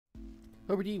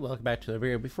Over to you. Welcome back to the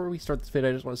video. Before we start this video,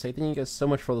 I just want to say thank you guys so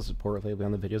much for all the support lately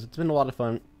on the videos. It's been a lot of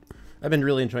fun. I've been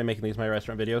really enjoying making these my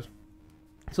restaurant videos.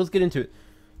 So let's get into it.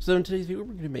 So in today's video, we're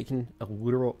going to be making a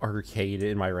literal arcade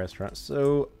in my restaurant.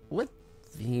 So what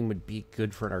theme would be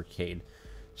good for an arcade?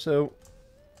 So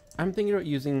I'm thinking about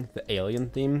using the alien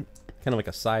theme, kind of like a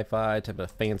sci-fi type of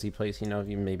fancy place. You know, if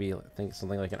you maybe think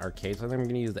something like an arcade. So I think I'm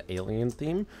going to use the alien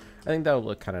theme. I think that would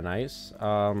look kind of nice.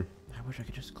 I wish I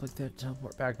could just click that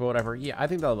teleport back, but whatever. Yeah, I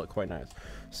think that'll look quite nice.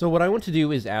 So what I want to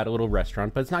do is add a little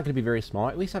restaurant, but it's not going to be very small.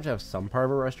 At least I have to have some part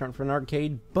of a restaurant for an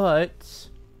arcade, but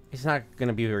it's not going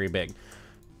to be very big.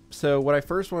 So what I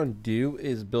first want to do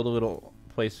is build a little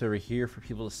place over here for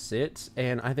people to sit,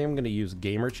 and I think I'm going to use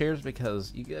gamer chairs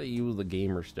because you got to use the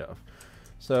gamer stuff.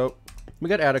 So we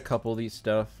got to add a couple of these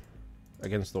stuff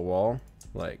against the wall,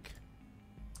 like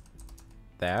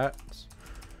that,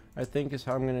 I think is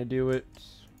how I'm going to do it.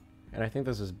 And I think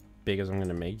this is as big as I'm going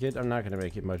to make it. I'm not going to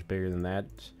make it much bigger than that.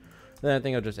 Then I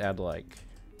think I'll just add like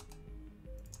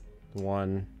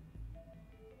 1,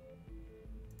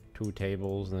 2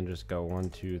 tables, and then just go 1,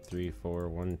 2, 3, 4,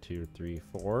 1, 2, 3,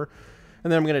 4.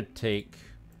 And then I'm going to take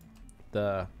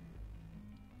the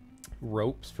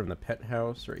ropes from the pet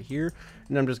house right here,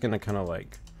 and I'm just going to kind of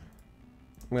like,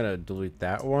 I'm going to delete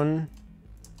that one.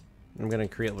 I'm going to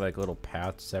create like little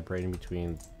paths separating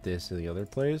between this and the other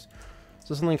place.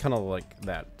 So something kind of like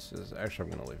that. Actually,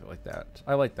 I'm going to leave it like that.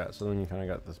 I like that. So then you kind of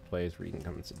got this place where you can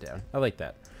come and sit down. I like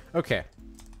that. Okay.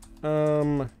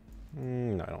 No,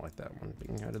 I don't like that one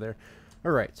being out of there.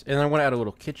 All right. And I want to add a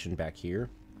little kitchen back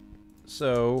here.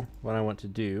 So what I want to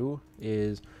do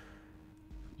is,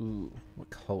 ooh, what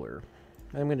color?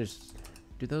 I'm going to just,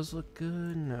 do those look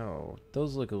good? No,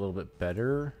 those look a little bit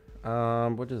better.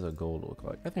 What does a gold look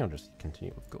like? I think I'll just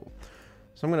continue with gold.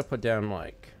 So I'm going to put down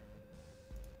like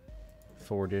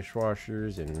 4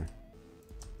 dishwashers and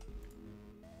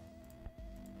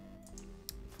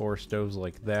 4 stoves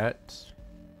like that.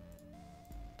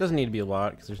 Doesn't need to be a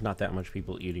lot because there's not that much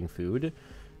people eating food.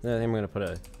 Then I'm going to put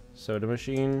a soda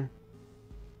machine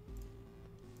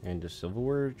and a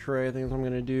silverware tray. I think is what I'm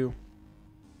going to do.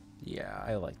 Yeah,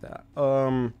 I like that.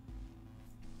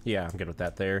 Yeah, I'm good with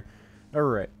that there. All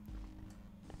right.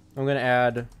 I'm going to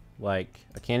add like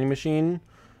a candy machine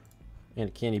and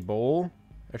a candy bowl.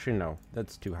 Actually, no,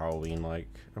 that's too Halloween-like.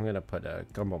 I'm going to put a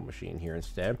gumball machine here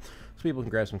instead, so people can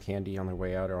grab some candy on their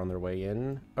way out or on their way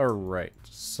in. All right,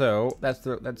 so that's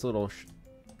a little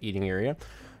eating area.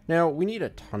 Now, we need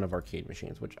a ton of arcade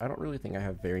machines, which I don't really think I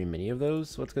have very many of those,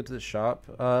 so let's go to the shop.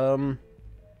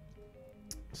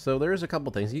 So there's a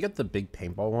couple things. You got the big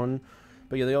paintball one,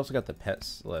 but yeah, they also got the Pet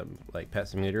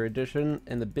Simulator edition,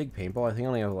 and the big paintball, I think I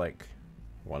only have like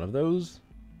 1 of those.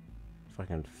 If I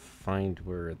can find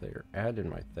where they're at in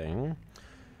my thing.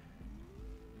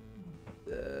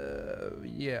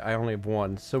 Yeah, I only have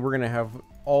 1, so we're gonna have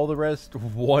all the rest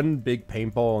 1 big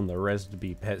paintball and the rest to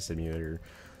be Pet Simulator.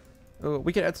 Oh,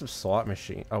 we can add some slot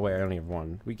machine. Oh wait, I only have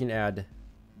 1. We can add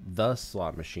the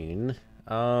slot machine.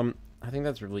 I think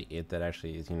that's really it that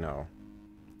actually is, you know,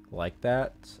 like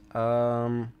that.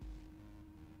 I'm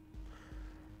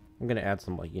gonna add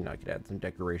some, like, you know, I could add some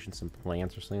decorations, some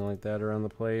plants or something like that around the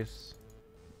place.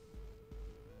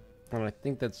 And I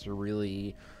think that's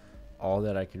really all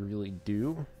that I could really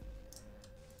do.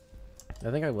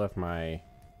 I think I left my,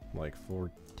 like,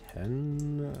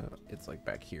 410. It's, like,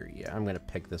 back here. Yeah, I'm going to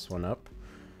pick this one up.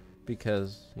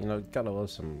 Because, you know, gotta love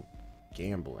some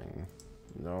gambling.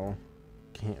 You know,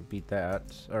 can't beat that.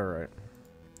 Alright.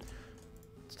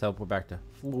 Let's teleport back to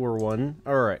floor 1.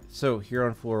 Alright, so here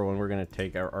on floor 1, we're going to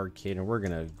take our arcade and we're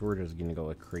just going to go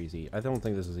like crazy. I don't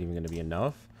think this is even going to be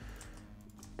enough.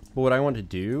 But what I want to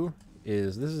do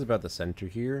is, this is about the center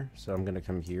here, so I'm going to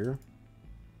come here.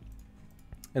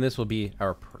 And this will be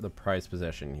the prize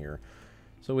possession here.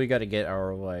 So we got to get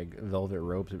our, like, velvet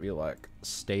ropes to be like,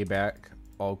 stay back,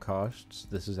 all costs.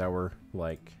 This is our,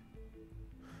 like,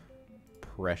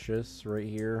 precious right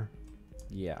here.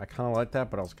 Yeah, I kind of like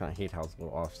that, but I also kind of hate how it's a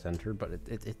little off-center, but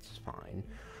it's fine.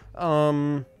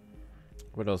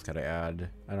 What else gotta add?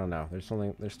 I don't know. There's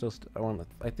something, there's still,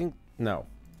 I think, no.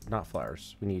 Not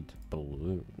flowers. We need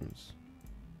balloons.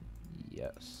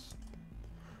 Yes.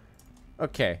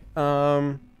 Okay.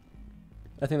 I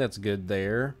think that's good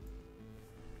there.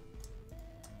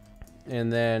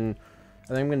 And then I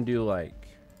think I'm gonna do like,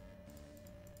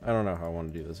 I don't know how I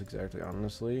want to do this exactly,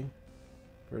 honestly.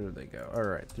 Where did they go? All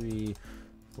right, 3,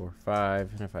 4,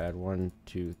 5. And if I add 1,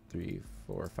 2, 3,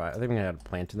 4, 5, I think I'm gonna add a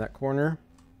plant in that corner.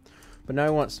 But now I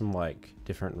want some like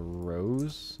different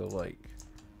rows. So like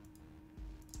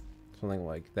something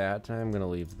like that. I'm going to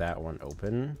leave that one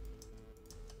open.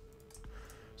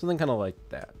 Something kind of like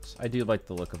that. I do like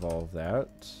the look of all of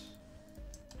that.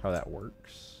 How that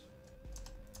works.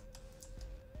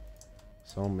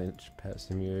 So much Pet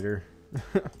Simulator.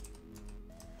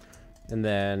 And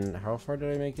then, how far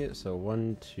did I make it? So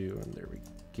 1, 2, and there we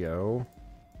go.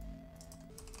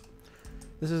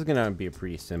 This is gonna be a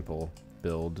pretty simple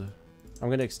build. I'm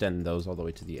gonna extend those all the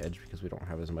way to the edge because we don't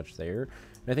have as much there.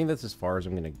 And I think that's as far as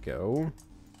I'm gonna go.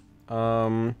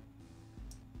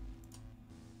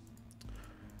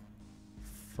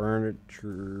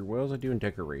 Furniture. What else I do in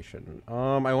decoration?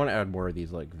 I want to add more of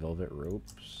these like velvet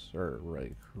ropes, or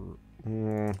like, I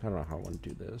don't know how I want to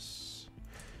do this.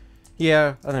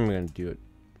 Yeah, I think I'm gonna do it.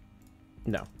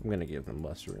 No, I'm gonna give them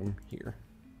less room here,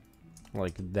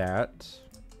 like that.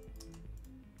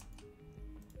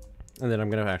 And then I'm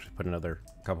gonna actually put another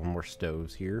couple more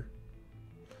stoves here,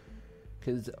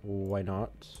 cause why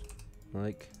not?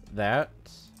 Like that.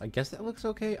 I guess that looks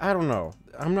okay. I don't know.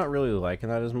 I'm not really liking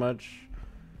that as much.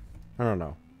 I don't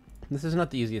know. This is not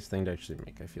the easiest thing to actually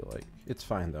make, I feel like. It's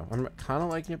fine though. I'm kind of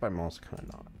liking it, but I'm also kind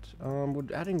of not.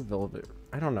 Would adding velvet,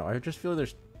 I don't know. I just feel like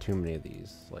there's too many of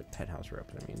these, like penthouse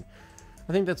ropes. I mean,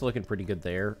 I think that's looking pretty good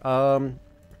there.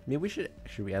 Maybe we should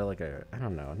we add like a, I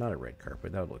don't know, not a red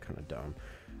carpet. That would look kind of dumb.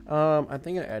 I'm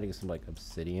thinking of adding some like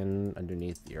obsidian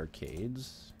underneath the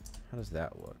arcades. How does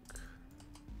that look?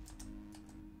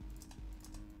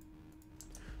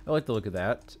 I like the look of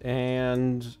that.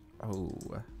 And oh,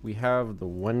 we have the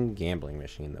one gambling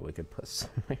machine that we could put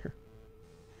somewhere.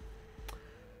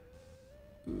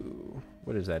 Ooh,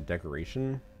 what is that,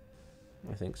 decoration?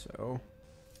 I think so.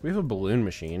 We have a balloon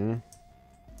machine.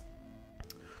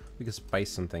 We could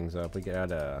spice some things up. We could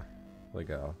add a like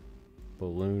a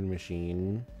balloon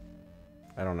machine.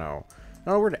 I don't know. I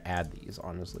don't know where to add these,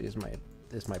 honestly, is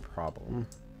my problem.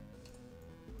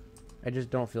 I just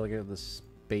don't feel like I have the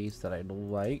space that I'd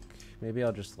like. Maybe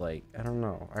I'll just like, I don't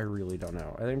know. I really don't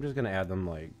know. I think I'm just gonna add them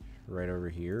like right over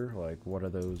here. Like, what are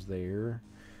those there?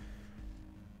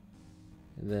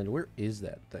 And then where is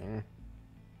that thing?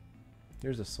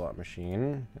 There's a slot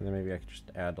machine, and then maybe I could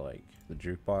just add like the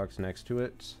jukebox next to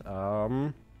it.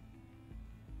 I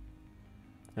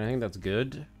think that's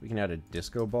good. We can add a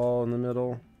disco ball in the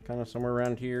middle, kind of somewhere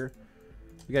around here.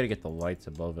 We got to get the lights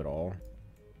above it all.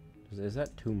 Is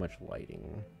that too much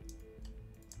lighting?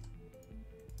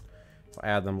 If I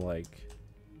add them like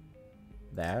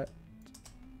that.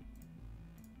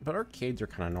 But arcades are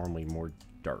kind of normally more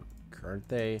dark, aren't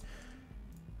they?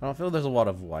 I don't feel there's a lot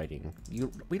of lighting.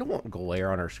 We don't want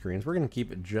glare on our screens. We're going to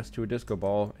keep it just to a disco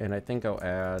ball. And I think I'll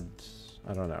add,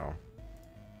 I don't know,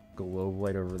 globe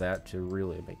light over that to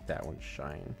really make that one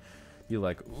shine. Be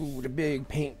like, ooh, the big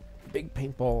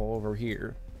paintball over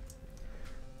here.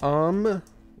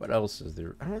 What else is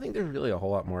there? I don't think there's really a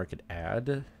whole lot more I could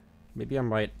add. Maybe I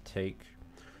might take,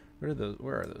 where are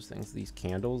those things? These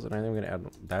candles, and I think I'm going to add,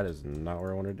 that is not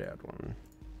where I wanted to add one.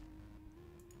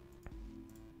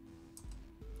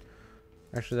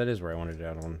 Actually, that is where I wanted to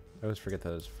add one. I always forget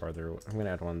that it's farther. I'm going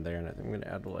to add one there, and I think I'm going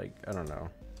to add, like, I don't know.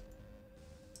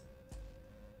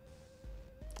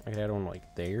 I could add one,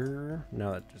 like, there.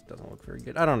 No, that just doesn't look very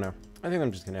good. I don't know. I think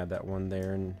I'm just going to add that one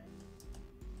there, and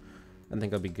I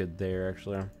think I'll be good there,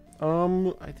 actually.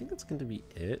 I think that's going to be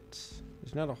it.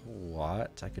 There's not a whole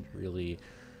lot I could really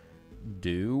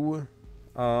do.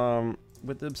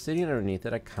 With the obsidian underneath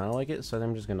it, I kind of like it, so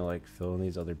I'm just going to, like, fill in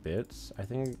these other bits. I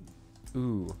think...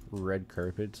 Ooh, red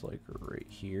carpets like right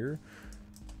here.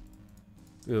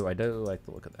 Ooh, I do like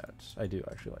the look of that. I do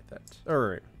actually like that.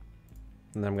 Alright.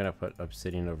 And then I'm gonna put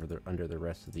obsidian under the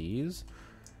rest of these.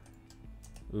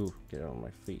 Ooh, get on my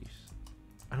face.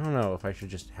 I don't know if I should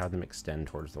just have them extend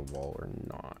towards the wall or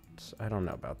not. I don't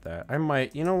know about that. I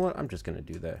might, you know what? I'm just gonna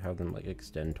do that. Have them like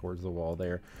extend towards the wall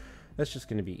there. That's just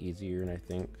gonna be easier, and I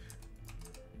think,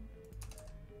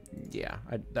 yeah,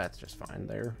 that's just fine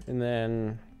there. And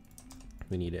then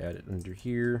we need to add it under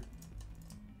here,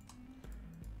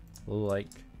 like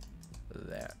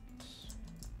that.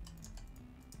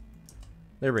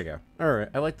 There we go. Alright,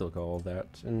 I like the look of all of that,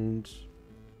 and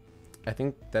I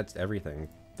think that's everything.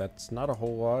 That's not a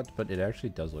whole lot, but it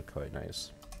actually does look quite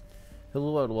nice.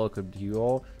 Hello and welcome to you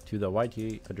all to the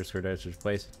YT_Dinosaurs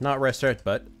place, not restaurant,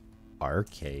 but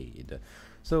arcade.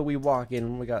 So we walk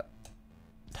in, we got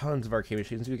tons of arcade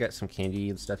machines. We got some candy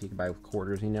and stuff you can buy with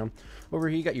quarters, you know. Over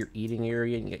here you got your eating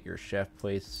area, and you got your chef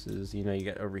places, you know. You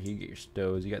got over here you get your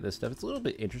stoves, you got this stuff. It's a little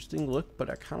bit interesting look, but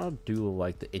I kind of do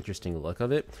like the interesting look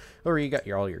of it. Over here you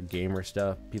got all your gamer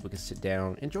stuff. People can sit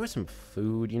down, enjoy some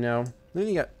food, you know. Then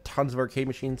you got tons of arcade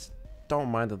machines, don't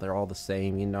mind that they're all the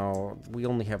same, you know. We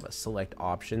only have select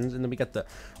options, and then we got the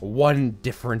one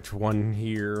different one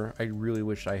here. I really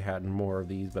wish I had more of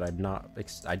these, but I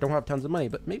don't have tons of money,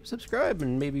 but maybe subscribe,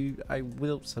 and maybe I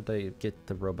will someday get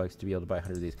the Robux to be able to buy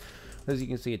 100 of these. As you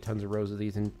can see, tons of rows of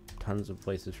these and tons of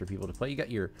places for people to play. You got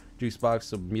your juice box,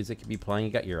 so music can be playing.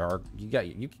 You got your you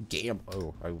can gamble.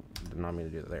 Oh, I did not mean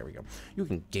to do that. There we go. You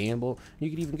can gamble.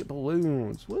 You can even get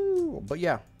balloons. Woo! But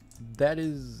yeah, that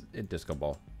is a disco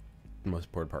ball. The most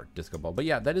important part, disco ball. But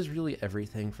yeah, that is really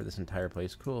everything for this entire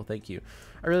place. Cool, thank you.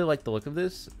 I really like the look of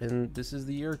this, and this is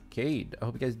the arcade. I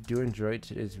hope you guys do enjoy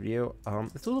today's video.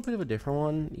 It's a little bit of a different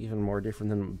one, even more different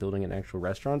than building an actual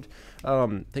restaurant.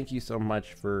 Thank you so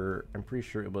much for, I'm pretty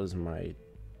sure it was my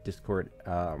Discord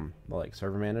like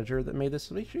server manager that made this,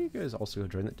 so make sure you guys also go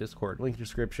join the Discord, link in the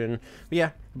description. But yeah,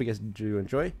 hope you guys do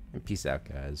enjoy, and peace out,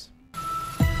 guys.